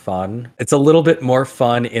more fun. It's a little bit more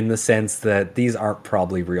fun in the sense that these aren't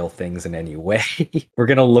probably real things in any way. We're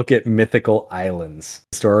going to look at mythical islands,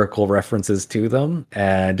 historical references to them,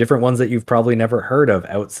 and different ones that you've probably never heard of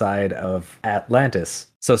outside of Atlantis.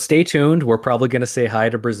 So stay tuned. We're probably going to say hi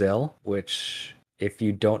to Brazil, which, if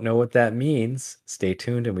you don't know what that means, stay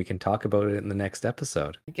tuned and we can talk about it in the next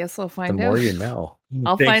episode. I guess I'll find out. The more you know.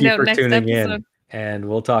 I'll find out next episode. Thank you for tuning in, and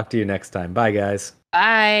we'll talk to you next time. Bye, guys.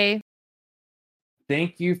 Bye.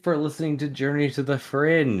 Thank you for listening to Journey to the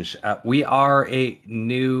Fringe. We are a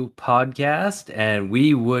new podcast, and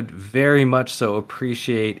we would very much so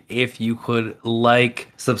appreciate if you could like,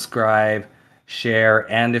 subscribe, share,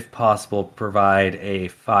 and if possible, provide a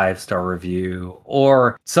 5-star review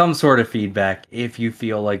or some sort of feedback if you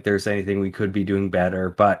feel like there's anything we could be doing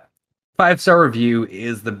better. But 5-star review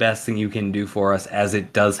is the best thing you can do for us, as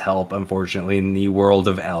it does help, unfortunately, in the world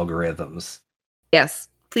of algorithms. Yes,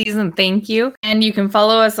 please and thank you. And you can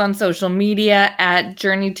follow us on social media at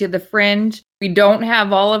Journey to the Fringe. We don't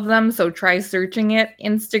have all of them, so try searching it.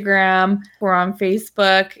 Instagram, we're on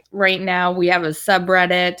Facebook. Right now, we have a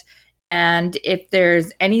subreddit. And if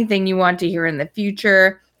there's anything you want to hear in the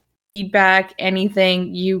future, feedback,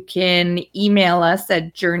 anything, you can email us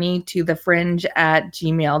at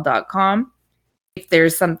journeytothefringe@gmail.com. If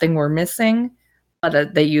there's something we're missing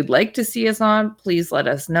that you'd like to see us on, please let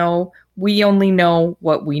us know. We only know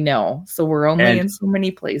what we know, so we're only in so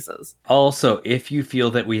many places. Also, if you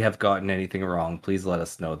feel that we have gotten anything wrong, please let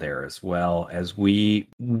us know there as well, as we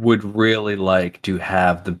would really like to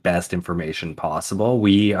have the best information possible.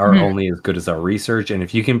 We are only as good as our research, and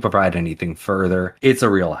if you can provide anything further, it's a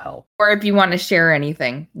real help. Or if you want to share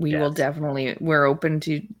anything, will definitely, we're open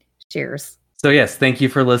to shares. So yes, thank you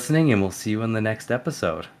for listening, and we'll see you in the next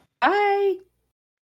episode.